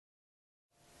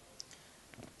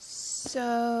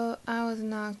So, I was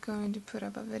not going to put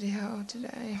up a video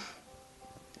today.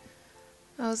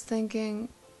 I was thinking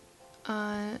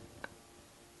when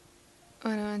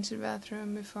I went to the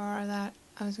bathroom before that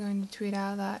I was going to tweet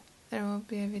out that there won't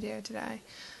be a video today.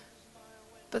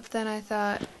 But then I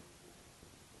thought,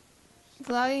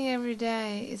 vlogging every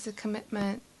day is a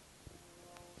commitment,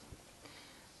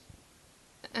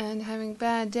 and having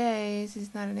bad days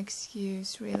is not an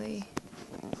excuse, really.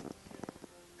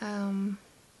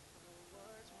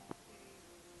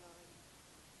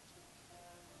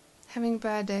 Having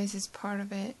bad days is part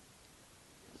of it.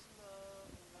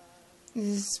 This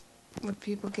is what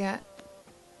people get.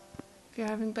 If you're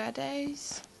having bad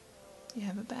days, you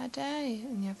have a bad day,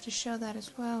 and you have to show that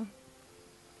as well.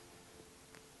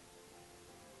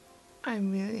 I'm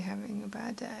really having a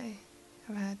bad day.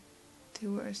 I've had the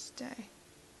worst day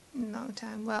in a long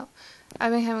time. Well,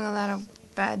 I've been having a lot of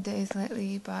bad days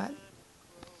lately, but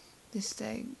this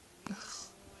day, ugh.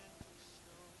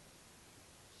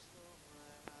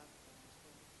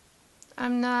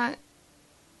 I'm not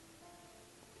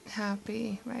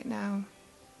happy right now.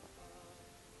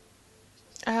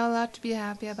 I have a lot to be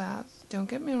happy about. Don't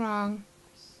get me wrong.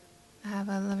 I have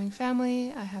a loving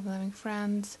family. I have loving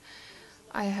friends.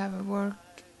 I have a work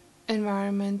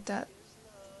environment that,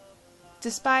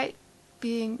 despite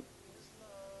being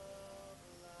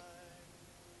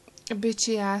a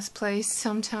bitchy ass place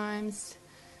sometimes,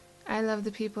 I love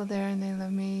the people there and they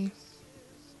love me.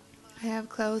 I have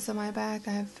clothes on my back.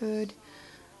 I have food.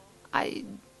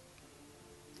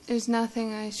 There's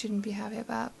nothing I shouldn't be happy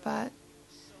about, but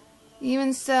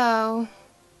even so,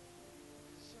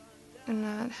 I'm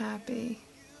not happy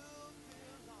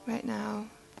right now.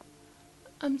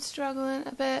 I'm struggling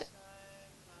a bit,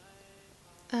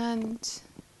 and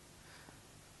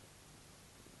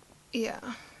yeah,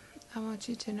 I want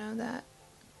you to know that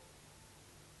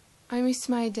I miss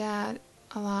my dad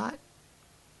a lot.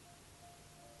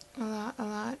 A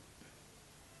lot.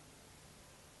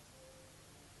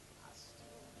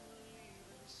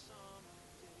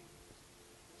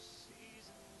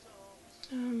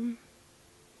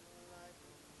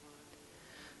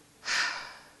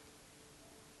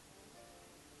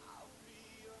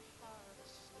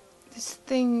 This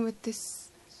thing with this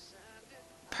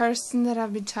person that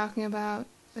I've been talking about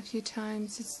a few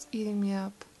times is eating me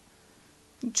up.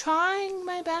 I'm trying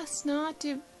my best not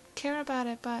to care about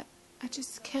it, but I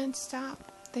just can't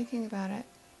stop thinking about it.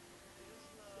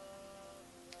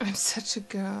 I'm such a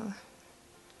girl.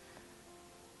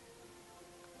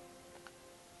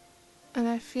 And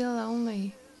I feel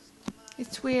lonely.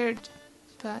 It's weird,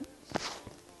 but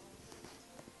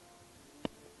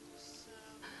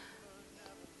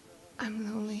I'm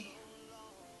lonely.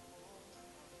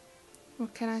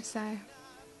 What can I say?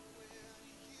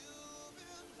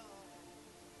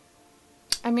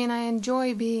 I mean, I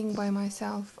enjoy being by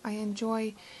myself. I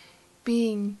enjoy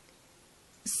being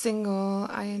single.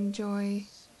 I enjoy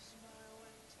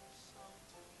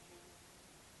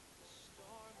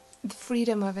the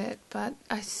freedom of it, but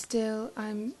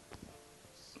I'm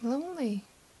lonely.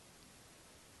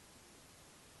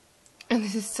 And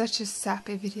this is such a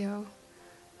sappy video,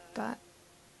 but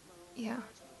yeah.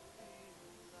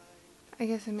 I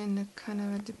guess I'm in a kind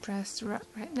of a depressed rut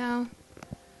right now.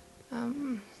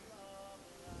 And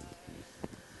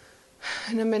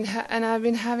I've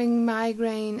been having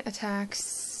migraine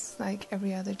attacks like every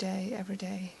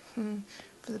day,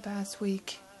 for the past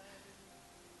week.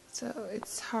 So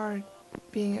it's hard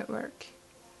being at work.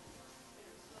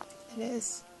 It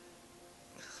is.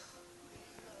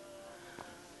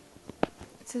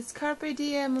 It says Carpe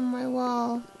Diem on my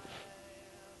wall.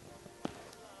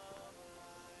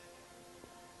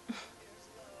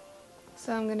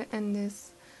 So I'm gonna end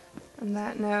this on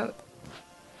that note.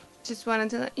 Just wanted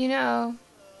to let you know,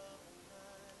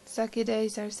 sucky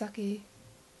days are sucky,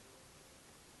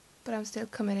 but I'm still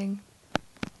committing.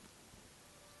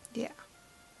 Yeah.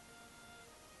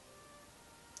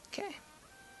 Okay.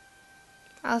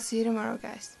 I'll see you tomorrow,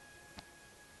 guys.